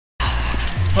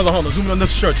Hold on. Zoom in on the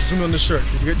shirt. Zoom in on the shirt.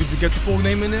 Did you get the full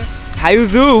name in there? How you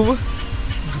zoom? You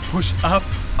can push up.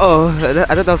 Oh, I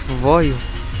thought that was for volume.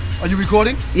 Are you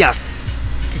recording? Yes.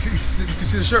 You can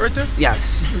see the shirt right there?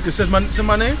 Yes. It says my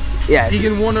name? Yes.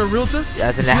 Egen Warner Realtor?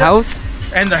 Yes, in the house?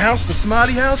 And the house, the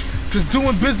Smiley House. Because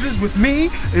doing business with me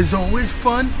is always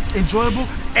fun, enjoyable,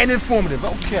 and informative.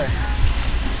 Okay.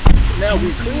 Now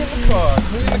we clean the car,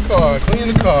 clean the car, clean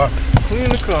the car, clean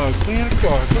the car, clean the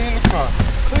car, clean the car,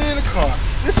 clean the car.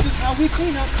 This is how we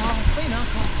clean our car, clean our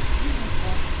car, clean our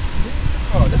car, clean our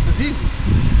car. This is easy.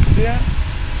 See that?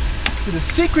 So the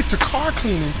secret to car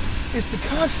cleaning is to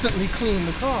constantly clean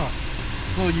the car,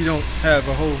 so you don't have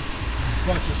a whole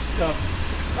bunch of stuff.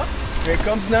 Oh, here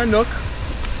comes Nanook.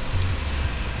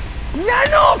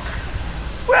 Nanook!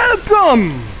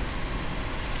 Welcome!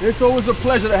 It's always a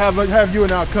pleasure to have you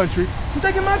in our country. You're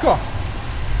taking my car.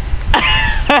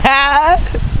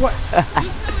 What? You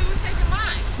said we were taking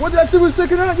mine. What did I say we were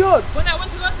taking out yours? When I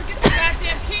went to go to get the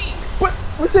goddamn keys. What?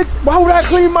 Why would I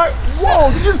clean my... Whoa,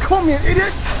 you just call me an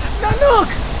idiot? Nanook!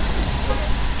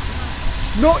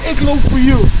 No igloo for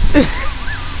you.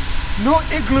 No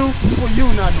igloo for you,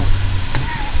 Nanook.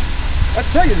 I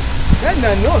tell you, that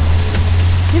Nanook.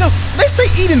 You know, they say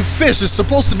eating fish is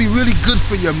supposed to be really good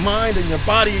for your mind and your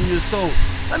body and your soul.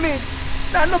 I mean,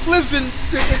 Nanook lives in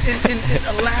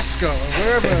Alaska or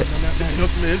wherever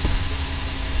Nanook lives,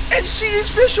 and she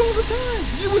eats fish all the time.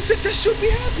 You would think that she'll be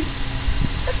happy.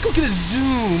 Let's go get a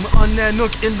zoom on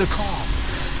Nanook in the car.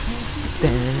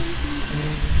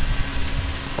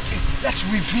 Okay, let's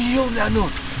reveal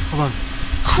Nanook. Hold on.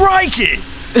 Crikey!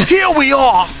 Here we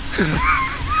are!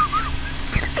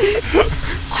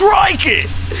 Crikey!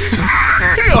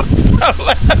 Stop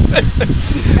laughing.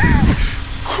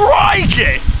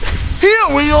 Crikey! Here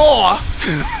we are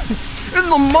in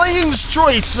the main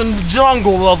streets and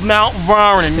jungle of Mount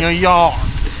Vernon, New York.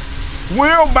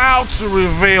 We're about to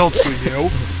reveal to you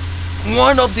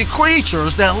one of the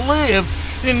creatures that live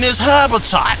in this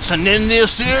habitat and in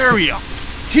this area.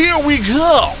 Here we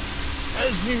go.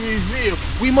 As we reveal,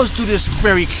 we must do this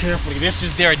very carefully. This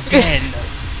is their den.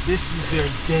 This is their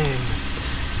den.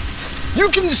 You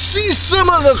can see some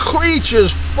of the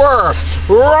creature's fur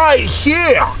right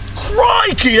here.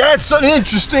 Crikey, that's an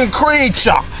interesting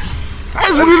creature.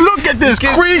 As we look at this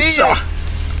creature,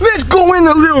 let's go in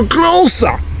a little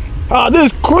closer.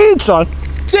 This creature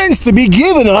tends to be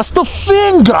giving us the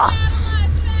finger.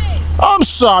 I'm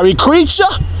sorry,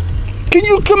 creature. Can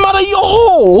you come out of your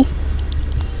hole?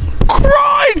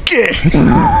 Crikey!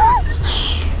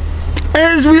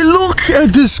 As we look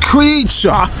at this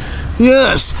creature,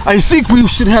 yes, I think we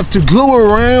should have to go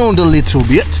around a little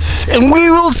bit and we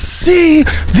will see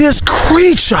this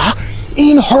creature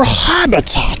in her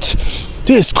habitat.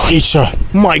 This creature,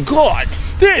 my God,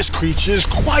 this creature is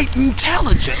quite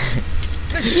intelligent.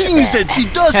 It seems that he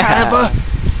does have a...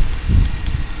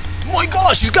 My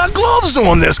gosh, he's got gloves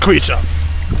on, this creature.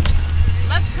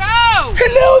 Let's go!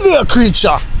 Hello there,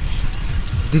 creature.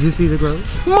 Did you see the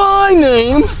gloves? My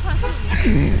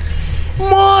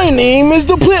name is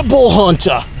the Pitbull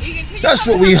Hunter. That's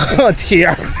what we hunt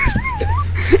here.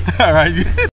 All right.